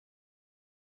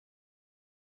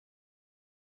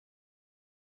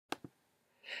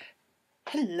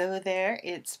Hello there,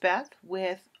 it's Beth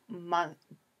with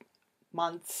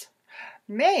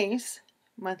May's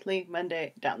monthly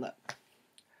Monday download.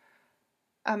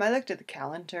 I looked at the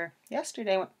calendar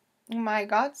yesterday. Went, oh my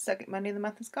God, second Monday of the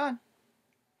month is gone.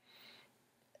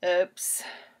 Oops.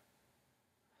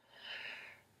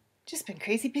 Just been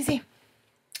crazy busy.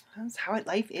 That's how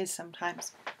life is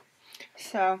sometimes.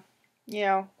 So,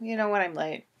 you know when I'm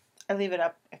late, I leave it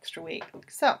up extra week.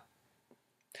 So,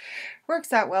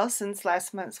 works out well since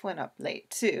last month's went up late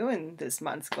too, and this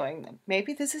month's going,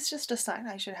 maybe this is just a sign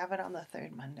I should have it on the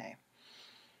third Monday.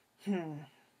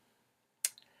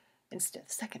 Instead of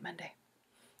the second Monday.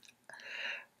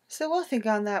 So we'll think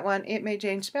on that one. It may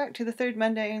change back to the third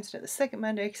Monday instead of the second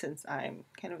Monday since I'm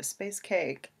kind of a space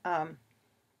cake.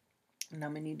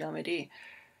 Nummity.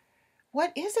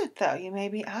 What is it though? You may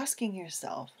be asking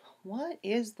yourself, what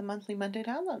is the monthly Monday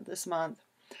download this month?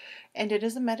 And it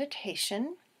is a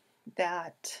meditation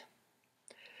that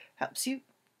helps you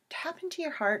tap into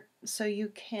your heart so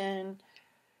you can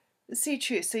see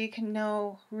truth, so you can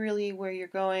know really where you're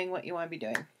going, what you want to be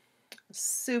doing.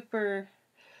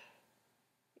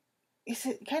 It's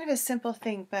kind of a simple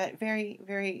thing, but very,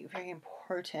 very, very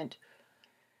important,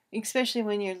 especially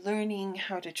when you're learning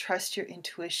how to trust your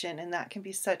intuition, and that can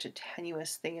be such a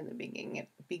tenuous thing in the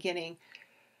beginning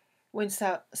when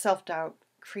self-doubt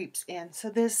creeps in. So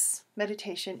this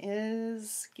meditation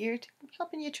is geared to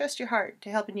helping you trust your heart, to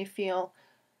helping you feel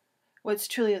what's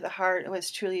truly of the heart,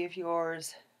 what's truly of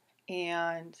yours,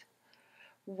 and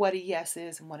what a yes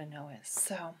is and what a no is.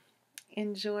 So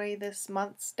enjoy this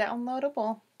month's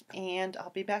downloadable, and I'll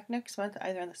be back next month,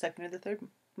 either on the second or the third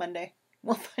Monday.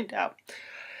 We'll find out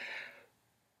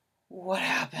what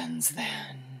happens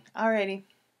then. Alrighty.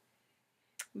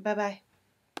 Bye-bye.